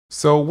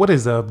So what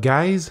is up,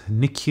 guys?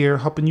 Nick here,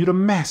 helping you to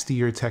master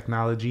your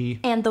technology.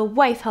 And the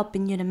wife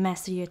helping you to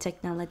master your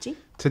technology.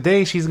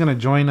 Today, she's going to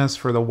join us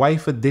for the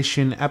Wife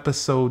Edition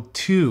episode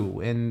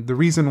 2. And the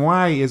reason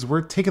why is we're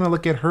taking a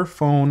look at her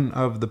phone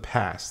of the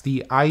past,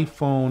 the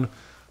iPhone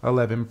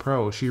 11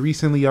 Pro. She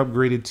recently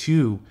upgraded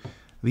to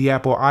the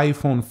Apple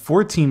iPhone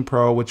 14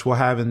 Pro, which we'll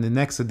have in the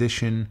next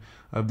edition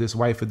of this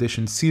Wife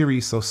Edition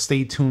series. So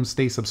stay tuned,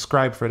 stay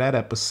subscribed for that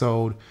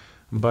episode.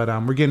 But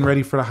we're getting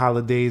ready for the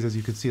holidays. As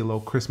you can see, a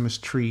little Christmas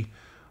tree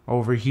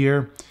over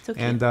here. So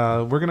cute. And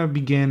we're going to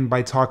begin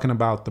by talking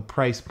about the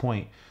price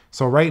point.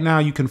 So right now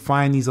you can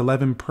find these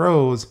 11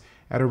 Pros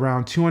at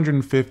around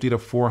 $250 to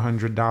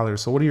 $400.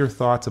 So what are your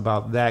thoughts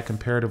about that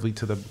comparatively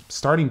to the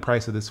starting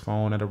price of this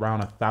phone at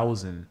around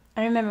 $1,000?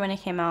 I remember when it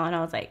came out and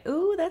I was like,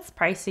 ooh, that's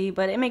pricey,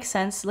 but it makes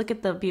sense. Look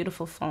at the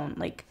beautiful phone.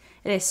 Like,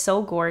 it is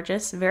so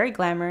gorgeous, very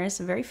glamorous,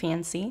 very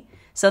fancy.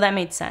 So that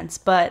made sense.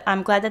 But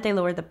I'm glad that they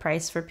lowered the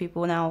price for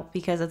people now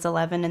because it's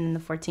 11 and then the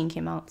 14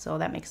 came out. So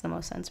that makes the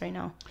most sense right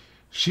now.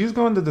 She's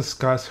going to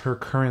discuss her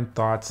current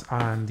thoughts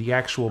on the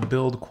actual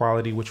build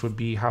quality, which would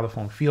be how the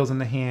phone feels in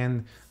the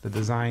hand, the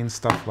design,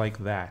 stuff like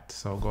that.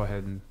 So go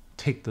ahead and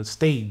take the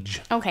stage.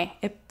 Okay,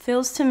 it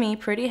feels to me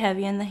pretty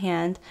heavy in the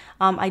hand.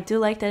 I do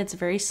like that it's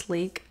very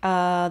sleek.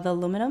 The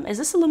aluminum, is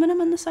this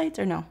aluminum on the sides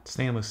or no?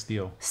 Stainless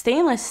steel.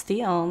 Stainless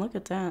steel, look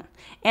at that.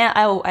 And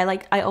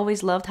I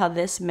always loved how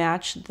this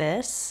matched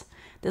this.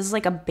 This is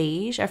like a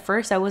beige. At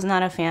first I was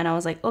not a fan. I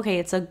was like, okay,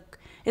 it's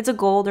a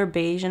gold or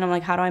beige, and I'm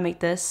like, how do I make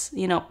this,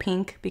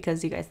 pink?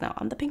 Because you guys know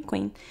I'm the pink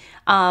queen.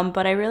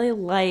 But I really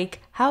like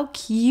how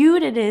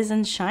cute it is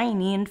and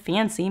shiny and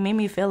fancy. It made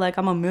me feel like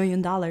I'm $1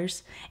 million.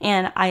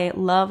 And I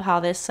love how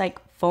this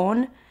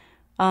phone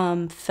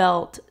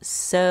felt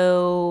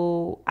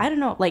so, I don't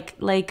know, like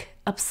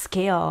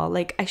upscale.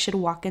 Like I should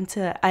walk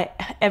into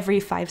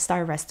every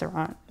 5-star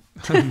restaurant.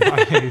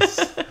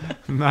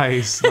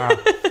 Nice.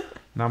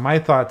 Now, my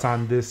thoughts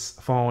on this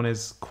phone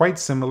is quite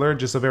similar,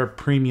 just a very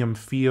premium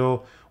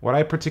feel. What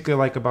I particularly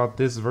like about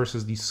this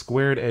versus the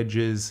squared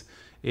edges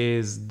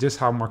is just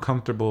how more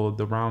comfortable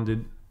the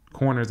rounded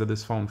corners of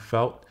this phone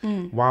felt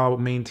while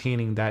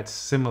maintaining that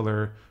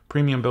similar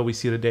premium build we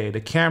see today.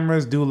 The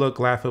cameras do look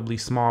laughably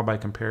small by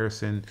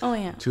comparison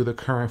to the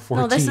current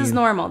 14. No, this is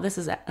normal. This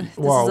is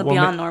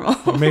beyond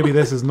normal. Maybe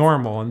this is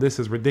normal and this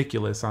is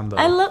ridiculous on the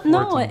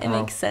it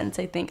makes sense.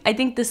 I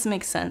think this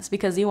makes sense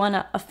because you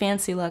want a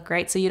fancy look,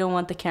 right? So you don't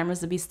want the cameras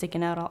to be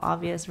sticking out all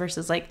obvious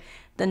versus like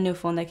the new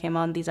phone that came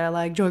on. These are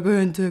like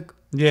gigantic.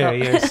 So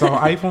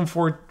iPhone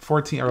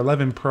 14 or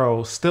 11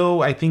 Pro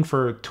still, I think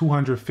for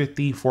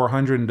 $250,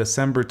 $400 in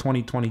December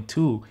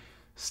 2022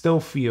 still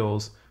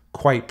feels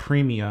quite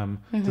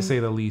premium to say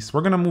the least. We're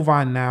going to move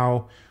on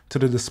now to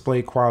the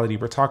display quality.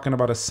 We're talking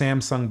about a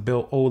Samsung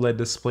built OLED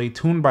display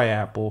tuned by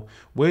Apple,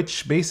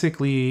 which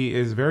basically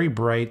is very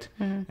bright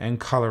and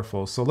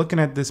colorful. So looking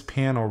at this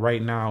panel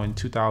right now in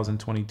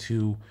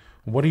 2022,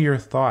 what are your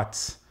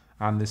thoughts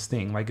on this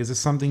thing? Like, is this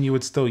something you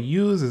would still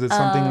use? Is it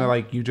something that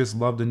like you just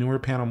love the newer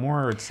panel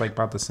more, or it's like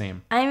about the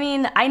same? I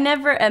mean, I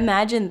never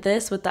imagined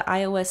this with the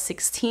iOS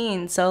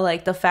 16. So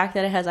like the fact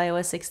that it has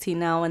iOS 16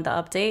 now and the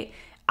update,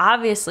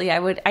 obviously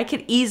I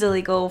could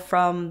easily go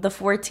from the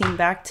 14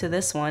 back to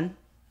this one,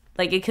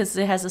 like because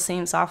it has the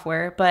same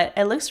software, but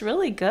it looks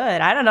really good.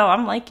 I don't know,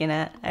 I'm liking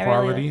it.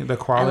 The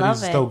quality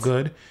is still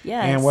good.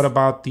 Yeah. And what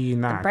about the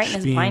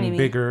notch being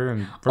bigger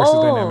and versus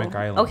dynamic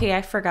island? Okay,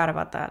 I forgot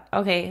about that.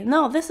 Okay,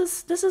 no, this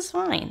is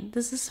fine.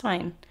 This is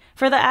fine.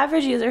 For the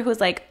average user who's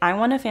like, I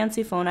want a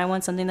fancy phone, I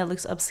want something that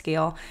looks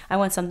upscale, I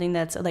want something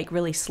that's like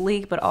really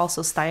sleek but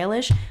also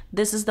stylish,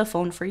 this is the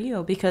phone for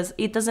you because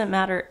it doesn't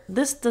matter.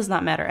 This does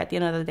not matter at the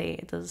end of the day.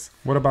 It does.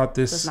 What about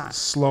this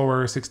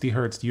slower 60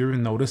 hertz? Do you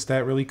even notice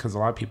that really? Because a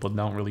lot of people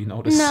don't really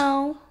notice.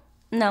 No,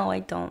 I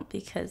don't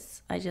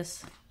because I'm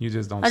just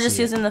using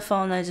the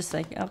phone. I just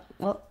like, oh,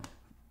 well.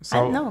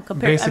 So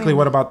basically,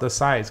 what about the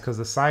size? Because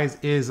the size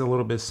is a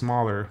little bit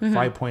smaller,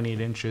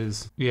 5.8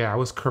 inches. Yeah, I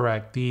was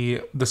correct.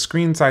 The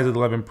screen size of the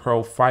 11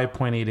 Pro,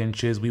 5.8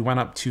 inches. We went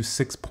up to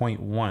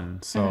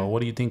 6.1. So what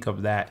do you think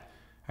of that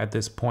at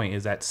this point?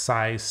 Is that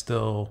size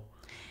still...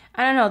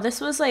 I don't know. This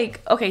was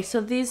like, okay,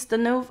 so the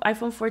new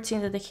iPhone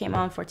 14 that they came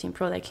out, 14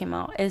 Pro that came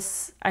out,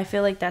 I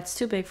feel like that's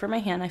too big for my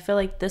hand. I feel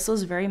like this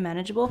was very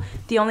manageable.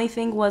 The only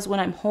thing was when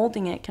I'm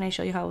holding it, can I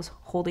show you how I was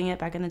holding it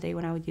back in the day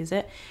when I would use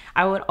it?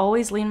 I would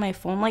always lean my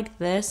phone like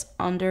this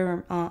on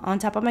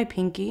top of my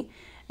pinky.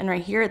 And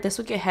right here, this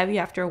would get heavy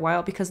after a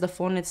while because the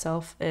phone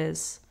itself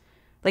is...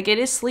 like, it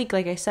is sleek,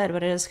 like I said,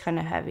 but it is kind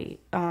of heavy.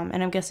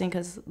 And I'm guessing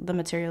because the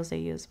materials they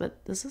use.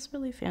 But this is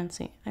really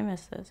fancy. I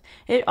miss this.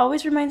 It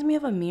always reminds me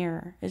of a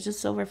mirror. It's just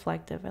so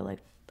reflective. I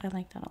like that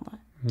a lot.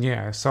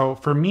 Yeah. So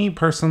for me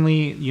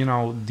personally,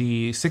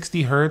 the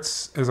 60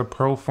 hertz as a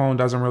pro phone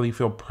doesn't really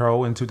feel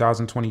pro in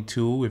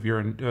 2022 if you're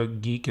a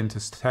geek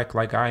into tech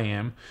like I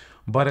am.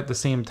 But at the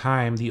same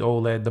time, the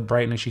OLED, the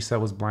brightness she said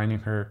was blinding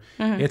her.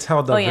 It's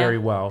held up very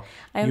well.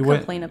 I would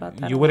complain about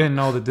that. You wouldn't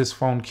know that this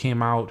phone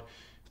came out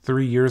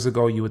 3 years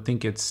ago. You would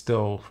think it's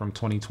still from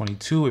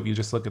 2022 if you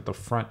just look at the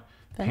front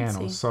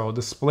panels. So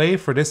display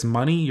for this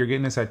money, you're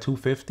getting this at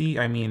 $250.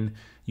 I mean,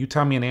 you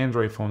tell me an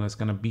Android phone that's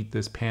gonna beat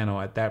this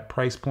panel at that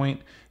price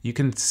point. You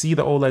can see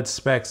the OLED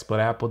specs, but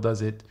Apple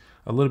does it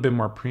a little bit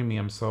more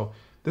premium. So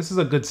this is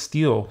a good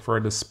steal for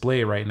a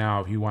display right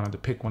now if you wanted to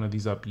pick one of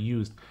these up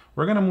used.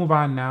 We're gonna move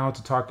on now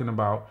to talking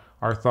about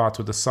our thoughts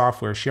with the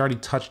software. She already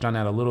touched on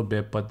that a little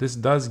bit, but this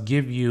does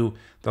give you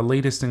the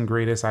latest and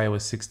greatest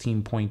iOS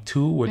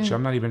 16.2, which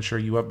I'm not even sure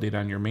you update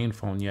on your main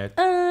phone yet.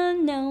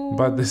 No.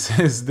 But this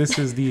is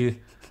the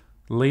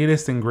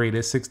latest and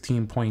greatest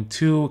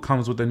 16.2. It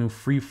comes with a new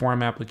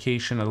freeform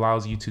application,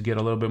 allows you to get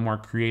a little bit more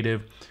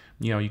creative.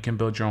 You know, you can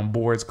build your own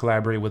boards,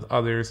 collaborate with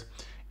others,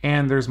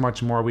 and there's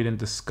much more we didn't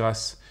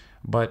discuss.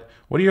 But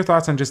what are your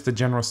thoughts on just the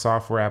general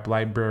software app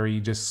library,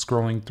 just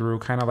scrolling through,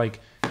 kind of like,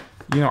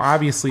 you know,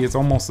 obviously it's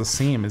almost the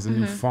same as a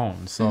new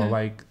phone. So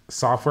like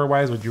software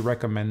wise, would you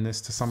recommend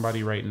this to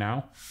somebody right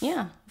now?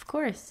 Yeah, of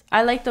course.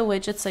 I like the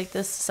widgets like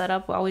this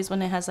setup always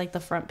when it has like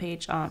the front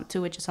page, 2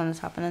 widgets on the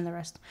top and then the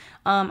rest.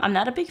 I'm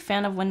not a big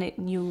fan of when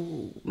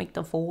you make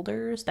the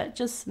folders. That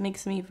just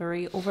makes me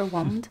very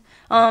overwhelmed.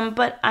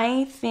 But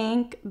I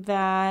think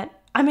that,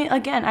 I mean,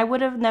 again, I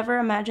would have never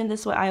imagined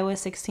this with iOS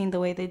 16 the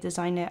way they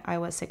designed it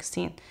iOS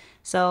 16.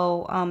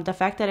 So the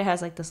fact that it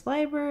has like this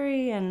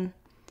library and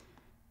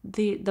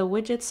the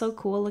widget's so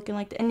cool looking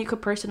like that, and you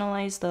could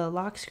personalize the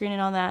lock screen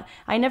and all that.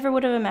 I never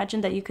would have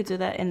imagined that you could do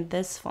that in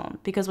this phone,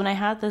 because when I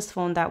had this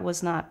phone, that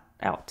was not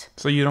out.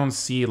 So you don't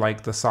see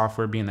like the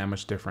software being that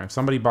much different. If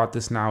somebody bought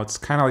this now, it's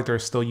kind of like they're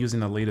still using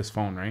the latest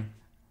phone, right?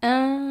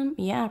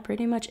 Yeah,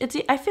 pretty much.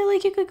 I feel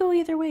like you could go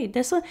either way.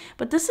 This one,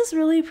 but this is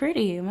really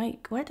pretty. I'm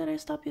like, why did I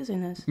stop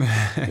using this?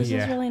 This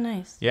is really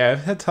nice.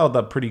 Yeah, it's held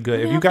up pretty good.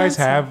 If you guys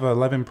have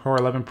 11 Pro or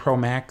 11 Pro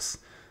Max,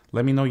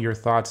 let me know your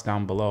thoughts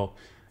down below.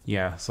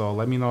 Yeah, so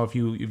let me know if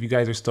you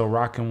guys are still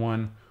rocking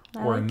one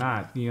or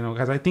not. You know,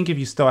 because I think if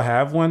you still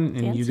have one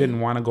and you didn't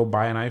want to go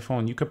buy an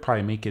iPhone, you could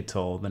probably make it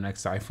till the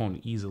next iPhone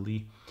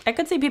easily. I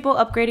could see people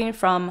upgrading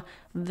from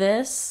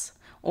this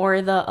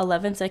or the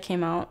 11s that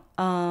came out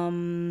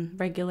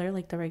regular,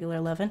 like the regular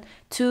 11,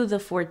 to the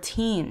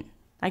 14.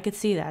 I could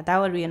see that. That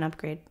would be an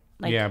upgrade.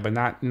 Like, yeah, but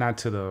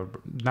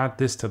not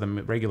this to the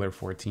regular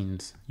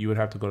 14s. You would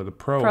have to go to the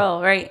Pro. Pro,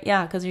 right?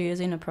 Yeah, because you're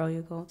using a Pro,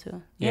 you go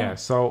to. Yeah.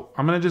 So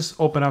I'm gonna just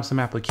open up some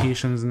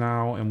applications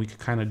now, and we can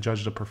kind of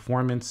judge the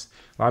performance.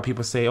 A lot of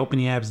people say open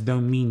apps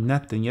don't mean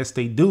nothing. Yes,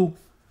 they do.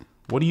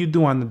 What do you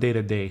do on the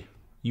day-to-day?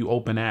 You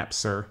open apps,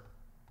 sir,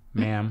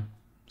 ma'am.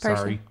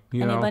 Sorry,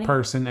 you know,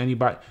 person,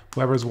 anybody,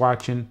 whoever's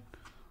watching,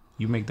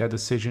 you make that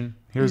decision.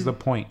 Here's the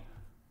point.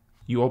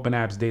 You open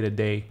apps day to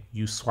day.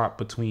 You swap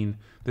between.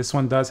 This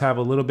one does have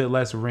a little bit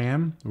less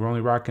RAM. We're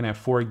only rocking at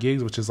 4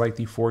 gigs, which is like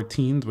the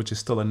 14s, which is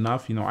still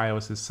enough. You know,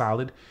 iOS is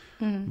solid.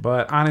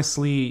 But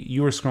honestly,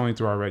 you were scrolling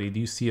through already. Do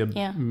you see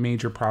a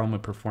major problem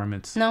with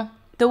performance? No.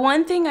 The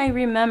one thing I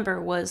remember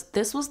was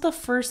this was the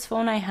first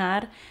phone I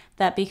had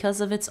that,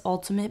 because of its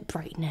ultimate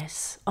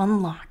brightness,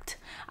 unlocked.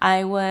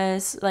 I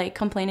was like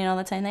complaining all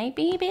the time, like,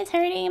 baby, it's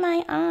hurting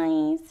my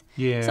eyes.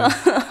 Yeah.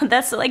 So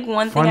that's like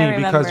one thing I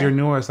remember. Because your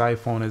newest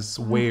iPhone is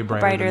way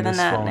brighter than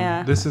this phone.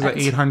 Yeah. This is an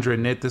 800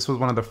 nit. This was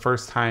one of the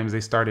first times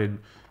they started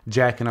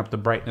jacking up the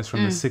brightness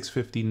from the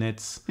 650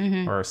 nits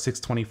or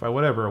 625,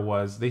 whatever it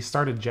was. They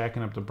started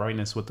jacking up the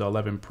brightness with the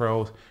 11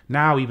 Pro.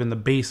 Now even the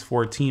base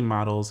 14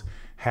 models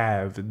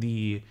have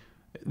the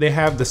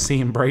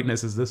same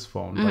brightness as this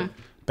phone. But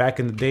back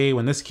in the day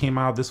when this came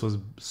out, this was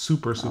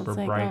super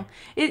bright. Oh.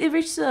 It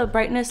reached the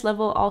brightness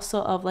level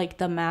also of like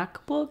the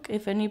MacBook.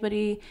 If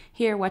anybody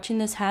here watching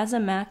this has a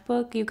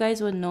MacBook, you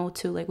guys would know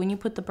too. Like when you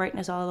put the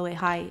brightness all the way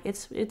high,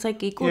 it's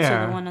like equal to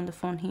the one on the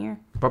phone here.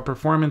 But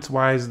performance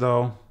wise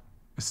though,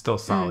 it's still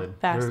solid.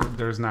 Fast.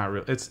 There's not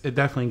real. It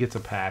definitely gets a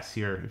pass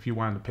here if you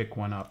wanted to pick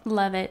one up.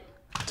 Love it.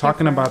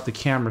 Talking about the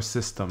camera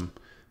system,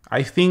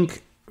 I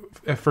think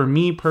for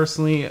me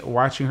personally,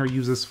 watching her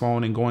use this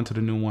phone and going to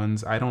the new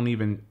ones, I don't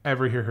even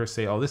ever hear her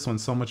say, "Oh, this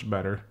one's so much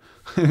better."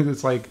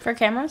 It's like for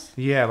cameras.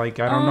 Yeah, like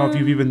I don't know if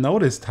you've even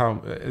noticed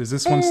how is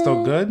this one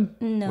still good?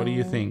 No. What do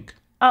you think?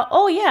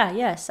 Oh yeah,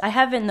 yes. I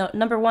haven't.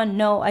 Number one,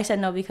 no. I said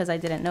no because I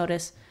didn't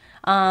notice.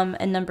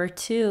 And number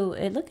two,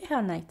 look at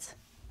how nice.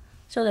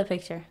 Show the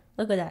picture.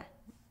 Look at that.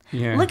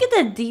 Yeah. Look at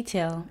the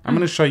detail. I'm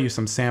going to show you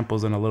some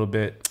samples in a little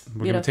bit.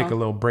 We're going to take a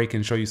little break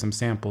and show you some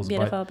samples.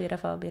 Beautiful.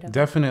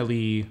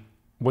 Definitely,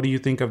 what do you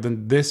think of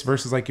this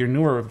versus like your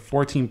newer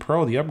 14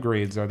 Pro, the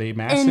upgrades? Are they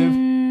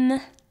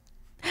massive?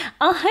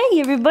 Oh, hey,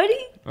 everybody.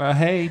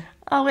 Hey.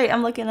 Oh, wait,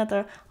 I'm looking at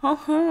the... Oh,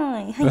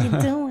 hi. How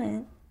you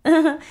doing?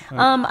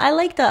 I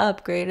like the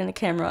upgrade in the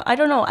camera. I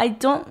don't know.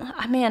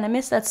 Man, I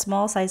miss that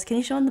small size. Can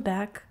you show in the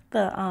back?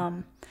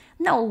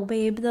 No,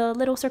 babe, the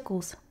little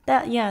circles.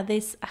 I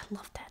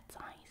love that.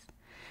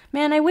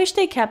 Man, I wish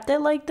they kept it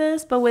like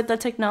this, but with the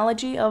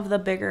technology of the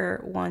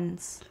bigger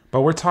ones.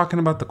 But we're talking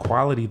about the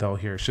quality though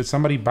here. Should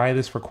somebody buy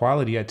this for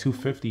quality at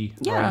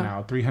 $250 right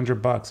now?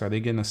 $300? Are they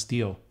getting a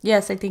steal?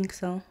 Yes, I think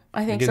so.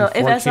 I think so.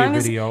 As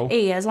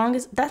long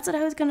as that's what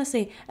I was gonna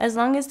say. As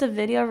long as the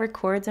video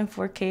records in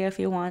 4K, if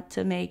you want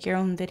to make your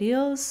own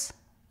videos,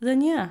 then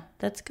yeah,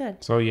 that's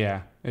good. So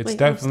yeah, It's Wait,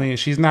 definitely,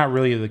 she's not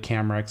really the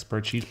camera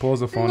expert. She pulls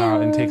the phone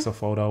out and takes a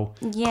photo,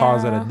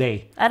 calls it a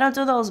day. I don't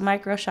do those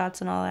micro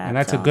shots and all that. And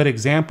that's a good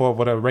example of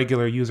what a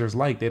regular user's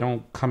like. They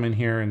don't come in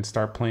here and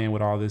start playing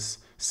with all this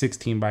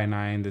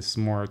 16:9, this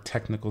more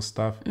technical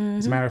stuff.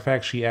 As a matter of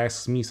fact, she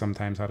asks me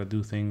sometimes how to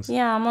do things.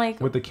 Yeah, I'm like,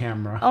 with the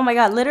camera. Oh my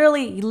God,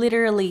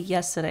 literally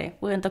yesterday,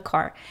 we were in the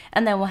car.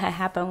 And then what had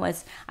happened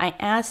was I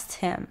asked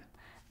him,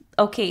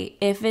 okay,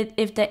 if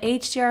the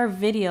HDR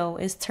video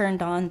is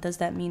turned on, does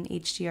that mean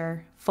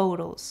HDR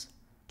photos?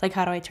 Like,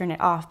 how do I turn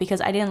it off?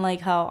 Because I didn't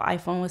like how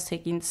iPhone was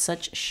taking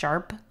such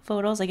sharp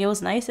photos. Like, it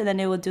was nice, and then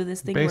it would do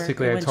this thing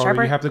Basically, where it I went told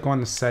sharper. her you have to go on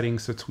the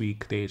settings to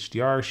tweak the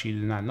HDR. She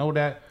did not know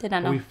that. Did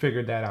not know. We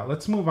figured that out.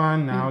 Let's move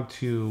on now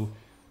to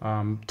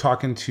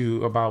talking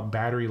about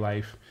battery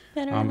life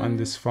on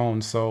this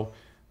phone. So,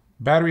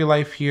 battery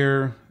life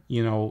here,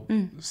 you know,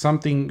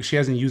 something she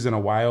hasn't used in a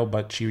while,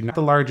 but she's not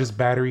the largest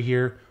battery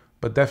here.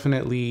 But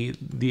definitely,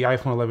 the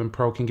iPhone 11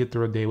 Pro can get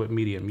through a day with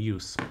medium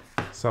use.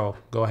 So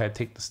go ahead,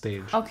 take the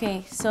stage.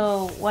 Okay,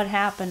 so what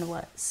happened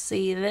was,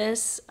 see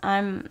this,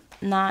 I'm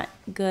not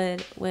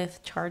good with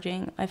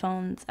charging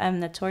iPhones. I'm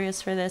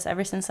notorious for this.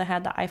 Ever since I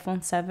had the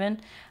iPhone 7,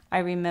 I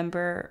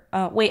remember,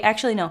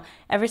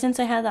 ever since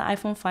I had the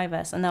iPhone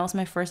 5S, and that was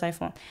my first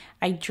iPhone,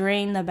 I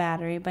drained the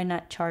battery by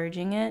not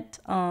charging it.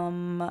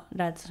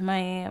 That's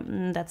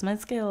my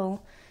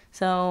skill.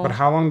 So. But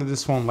how long did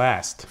this phone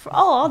last?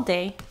 All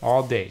day.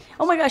 All day.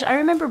 Oh my gosh, I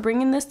remember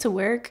bringing this to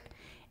work.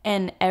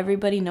 And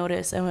everybody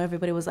noticed, and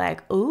everybody was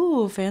like,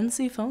 "Ooh,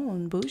 fancy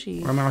phone,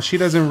 bougie." Well, now she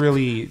doesn't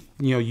really,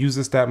 use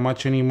this that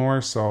much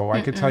anymore. So I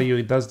could tell you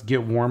it does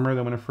get warmer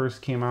than when it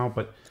first came out,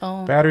 but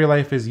battery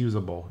life is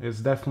usable. It's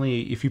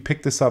definitely, if you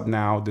pick this up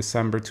now,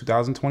 December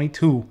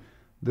 2022,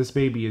 this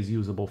baby is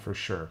usable for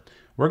sure.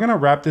 We're gonna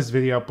wrap this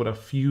video up with a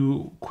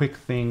few quick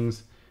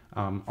things.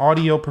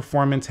 Audio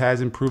performance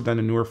has improved on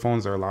the newer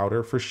phones. They're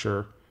louder for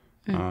sure.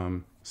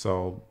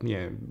 So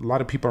yeah, a lot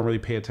of people don't really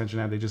pay attention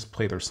to that. They just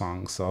play their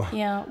songs. So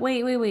yeah.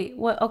 Wait.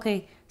 What?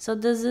 Okay. So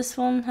does this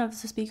phone have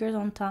the speakers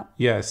on top?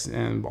 Yes,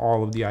 and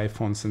all of the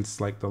iPhones since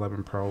like the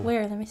 11 Pro.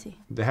 Where? Let me see.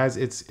 It has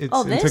it's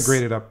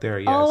integrated up there.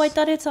 Yes. Oh, I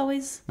thought it's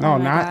always. No, oh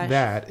my not gosh.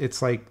 that.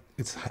 It's like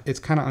it's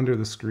kind of under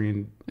the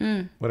screen.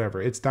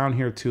 Whatever. It's down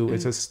here too.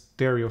 It's a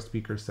stereo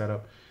speaker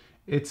setup.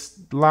 It's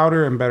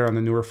louder and better on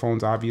the newer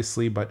phones,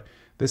 obviously, but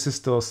this is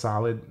still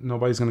solid.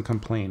 Nobody's gonna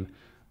complain.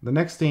 The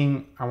next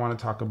thing I want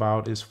to talk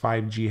about is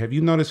 5G. Have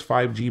you noticed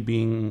 5G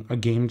being a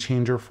game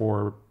changer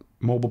for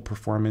mobile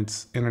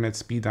performance, internet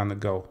speed on the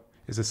go?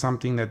 Is it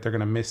something that they're going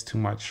to miss too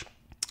much?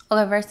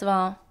 Okay, first of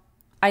all,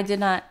 I did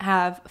not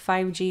have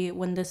 5G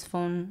when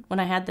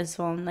I had this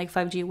phone. Like,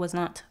 5G was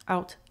not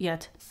out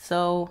yet.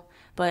 So,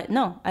 but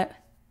no.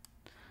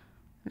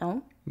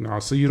 No,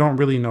 so you don't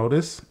really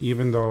notice,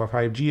 even though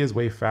 5G is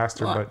way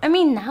faster. Well, but I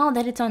mean, now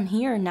that it's on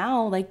here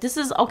now, like this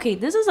is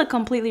a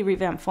completely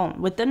revamped phone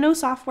with the new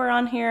software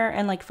on here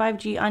and like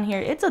 5G on here.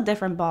 It's a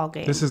different ball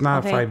game. This is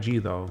not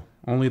 5G though.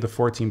 Only the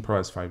 14 Pro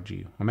is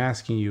 5G. I'm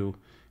asking you,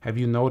 have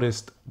you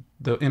noticed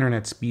the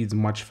internet speeds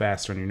much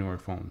faster on your newer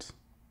phones?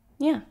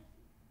 Yeah.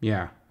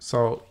 Yeah.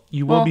 So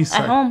you will be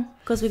at home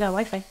because we got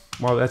Wi-Fi.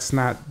 Well, that's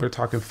not. We're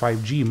talking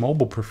 5G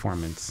mobile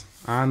performance.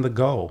 On the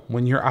go,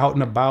 when you're out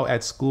and about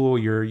at school,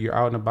 you're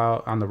out and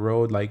about on the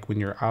road, like when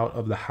you're out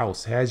of the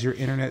house. Has your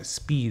internet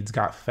speeds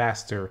got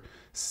faster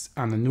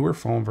on the newer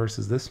phone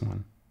versus this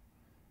one?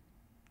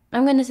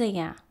 I'm gonna say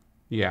yeah.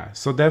 Yeah,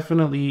 so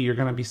definitely you're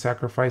gonna be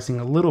sacrificing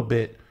a little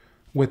bit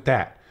with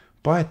that.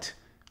 But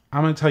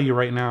I'm gonna tell you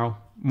right now,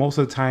 most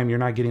of the time you're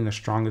not getting the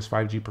strongest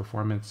 5G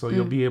performance, so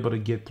you'll be able to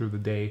get through the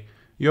day.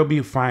 You'll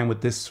be fine with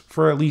this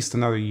for at least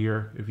another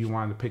year if you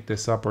wanted to pick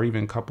this up, or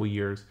even a couple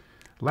years.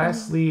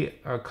 Lastly,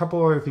 a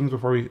couple other things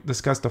before we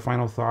discuss the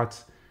final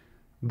thoughts.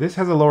 This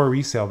has a lower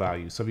resale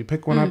value. So if you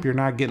pick one up, you're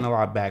not getting a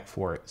lot back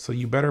for it. So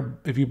you better,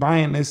 if you're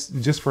buying this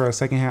just for a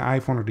secondhand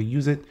iPhone or to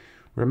use it,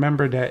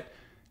 remember that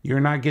you're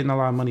not getting a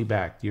lot of money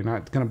back. You're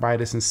not going to buy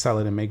this and sell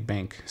it and make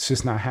bank. It's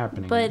just not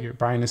happening. But you're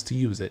buying this to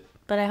use it.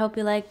 But I hope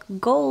you like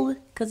gold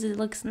because it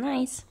looks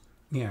nice.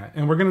 Yeah,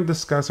 and we're going to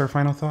discuss our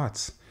final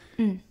thoughts.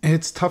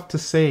 It's tough to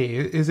say.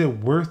 Is it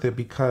worth it?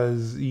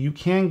 Because you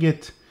can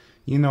get,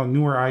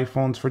 newer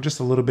iPhones for just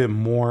a little bit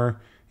more,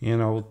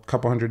 a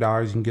couple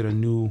 $100. You can get a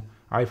new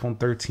iPhone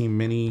 13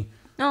 mini,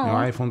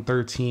 iPhone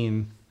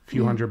 13, a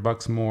few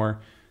 $100 more.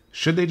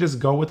 Should they just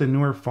go with a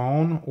newer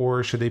phone,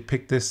 or should they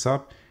pick this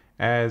up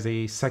as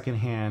a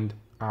secondhand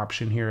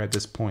option here at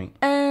this point?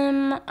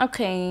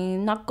 Okay,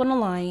 not gonna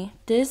lie.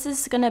 This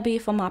is gonna be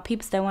for my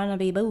peeps that wanna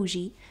be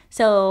bougie.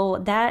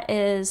 So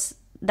that's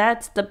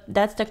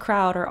the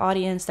crowd or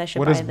audience that should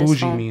buy this phone. What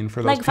does bougie mean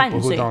for those people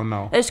fancy. who don't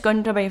know? It's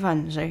going to be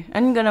fancy.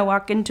 I'm gonna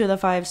walk into the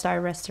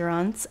 5-star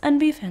restaurants and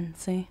be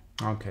fancy.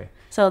 Okay.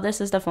 So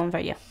this is the phone for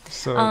you.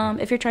 So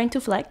if you're trying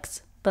to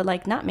flex, but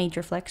like not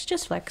major flex,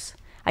 just flex.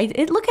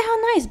 Look at how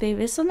nice,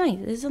 baby. It's so nice.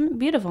 It's so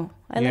beautiful.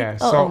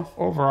 So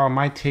overall,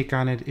 my take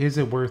on it, is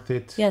it worth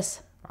it?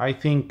 Yes. I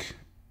think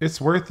it's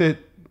worth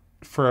it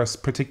for a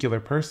particular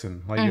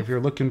person. Like if you're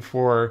looking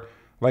for,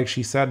 like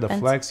she said, the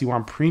flex, you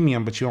want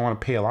premium, but you don't want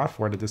to pay a lot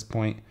for it at this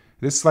point.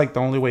 This is like the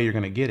only way you're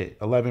gonna get it.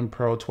 11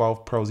 Pro,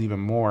 12 Pro's even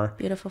more.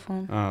 Beautiful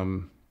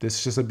phone. This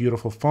is just a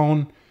beautiful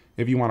phone.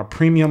 If you want a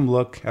premium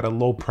look at a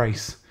low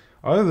price.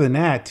 Other than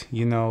that,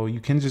 you know, you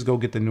can just go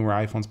get the newer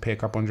iPhones, pay a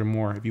couple hundred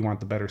more if you want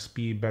the better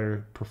speed,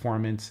 better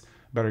performance,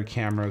 better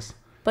cameras.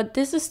 But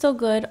this is still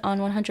good on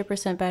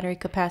 100% battery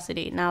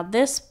capacity. Now,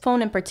 this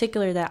phone in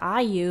particular that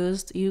I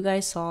used, you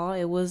guys saw,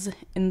 it was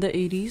in the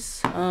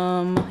 80s.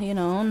 You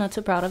know, not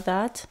too proud of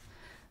that.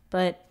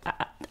 But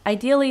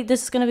ideally,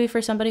 this is going to be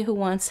for somebody who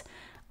wants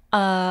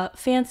a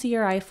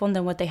fancier iPhone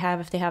than what they have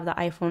if they have the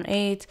iPhone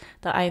 8,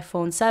 the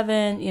iPhone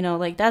 7, you know,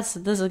 like this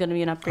is going to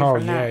be an upgrade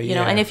from that, you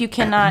know. And if you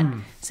cannot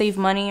save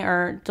money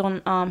or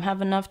don't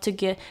have enough to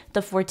get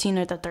the 14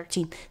 or the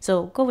 13,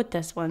 so go with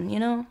this one, you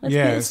know.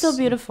 It's still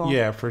beautiful.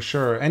 Yeah, for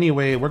sure.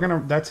 Anyway,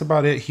 that's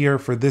about it here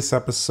for this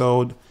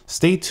episode.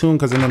 Stay tuned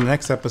because in the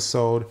next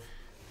episode,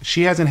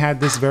 she hasn't had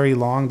this very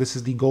long. This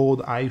is the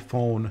gold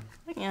iPhone.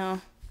 Yeah.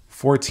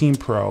 14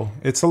 Pro.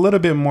 It's a little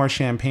bit more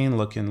champagne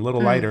looking, a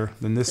little lighter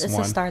than this one.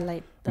 It's a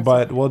Starlight.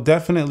 But we'll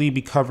definitely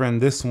be covering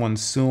this one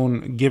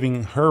soon,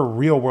 giving her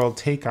real world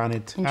take on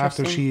it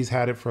after she's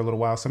had it for a little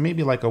while. So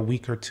maybe like a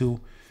week or two,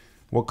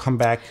 we'll come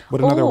back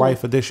with another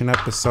Wife Edition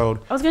episode.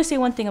 I was going to say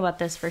one thing about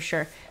this for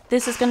sure.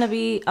 This is going to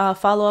be a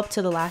follow-up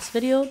to the last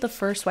video, the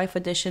first Wife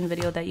Edition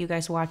video that you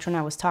guys watched when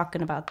I was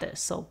talking about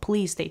this. So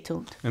please stay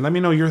tuned. And let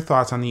me know your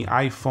thoughts on the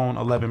iPhone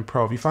 11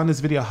 Pro. If you found this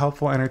video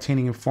helpful,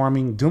 entertaining,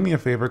 informing, do me a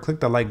favor, click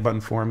the like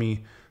button for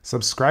me.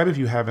 Subscribe if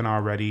you haven't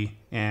already.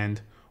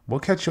 And we'll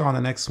catch you on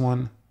the next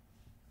one.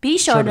 Be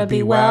sure to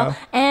be well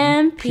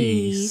and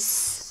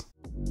peace.